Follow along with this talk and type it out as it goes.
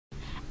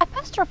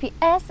apostrophe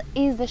s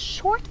is the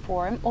short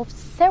form of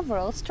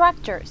several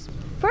structures.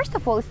 First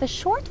of all, it's the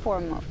short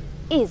form of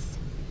is,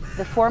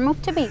 the form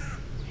of to be.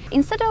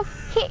 Instead of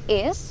he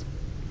is,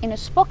 in a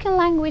spoken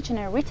language and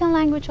a written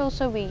language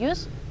also we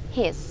use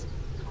his.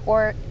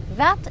 Or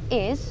that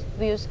is,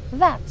 we use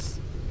that's.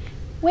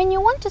 When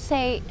you want to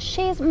say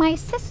she's my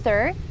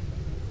sister,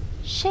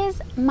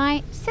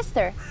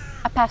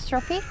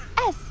 apostrophe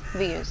s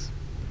we use.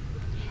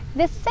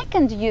 The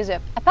second use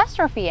of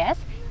apostrophe s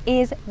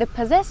is the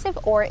possessive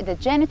or the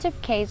genitive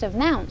case of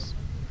nouns.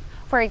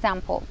 For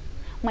example,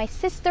 my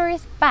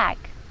sister's bag.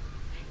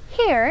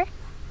 Here,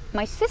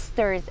 my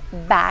sister's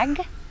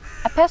bag,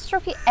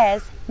 apostrophe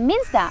s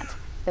means that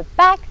the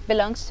bag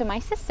belongs to my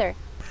sister.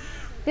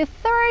 The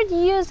third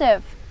use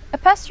of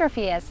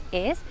apostrophe s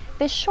is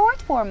the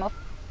short form of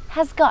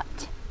has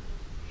got.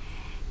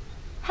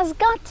 Has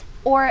got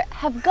or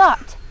have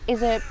got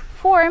is a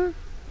form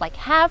like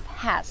have,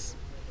 has.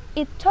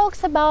 It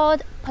talks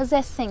about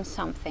possessing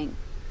something.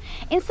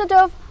 Instead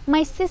of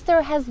my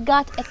sister has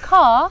got a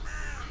car,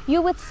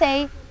 you would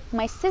say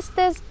my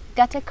sister's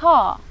got a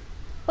car.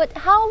 But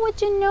how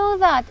would you know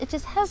that it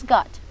is has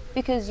got?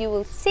 Because you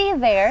will see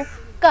there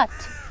got.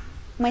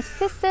 My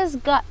sister's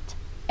got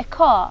a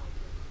car.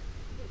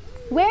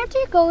 Where do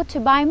you go to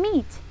buy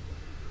meat?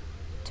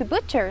 To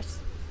butchers.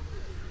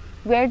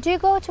 Where do you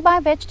go to buy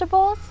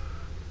vegetables?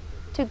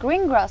 To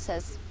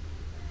greengrocers.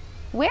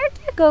 Where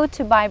do you go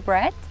to buy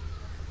bread?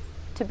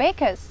 To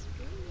bakers.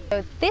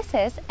 So this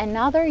is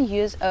another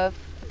use of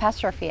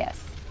apostrophe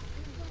s.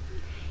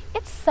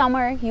 It's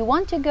summer, you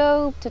want to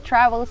go to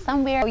travel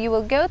somewhere. You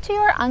will go to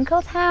your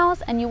uncle's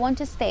house and you want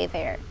to stay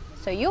there.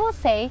 So you will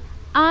say,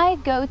 I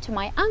go to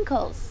my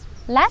uncle's.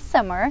 Last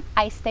summer,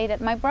 I stayed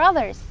at my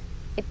brother's.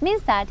 It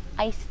means that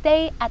I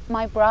stay at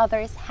my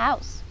brother's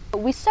house.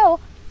 We saw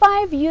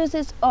 5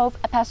 uses of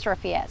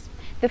apostrophe s.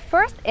 The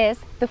first is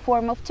the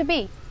form of to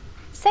be.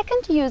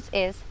 Second use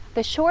is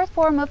the short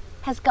form of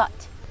has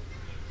got.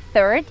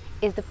 Third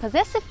is the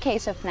possessive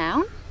case of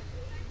noun.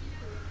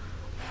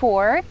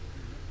 4,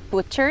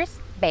 butchers,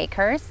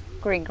 bakers,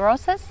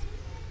 greengrocers.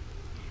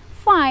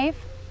 5,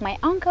 my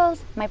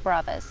uncles, my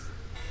brothers.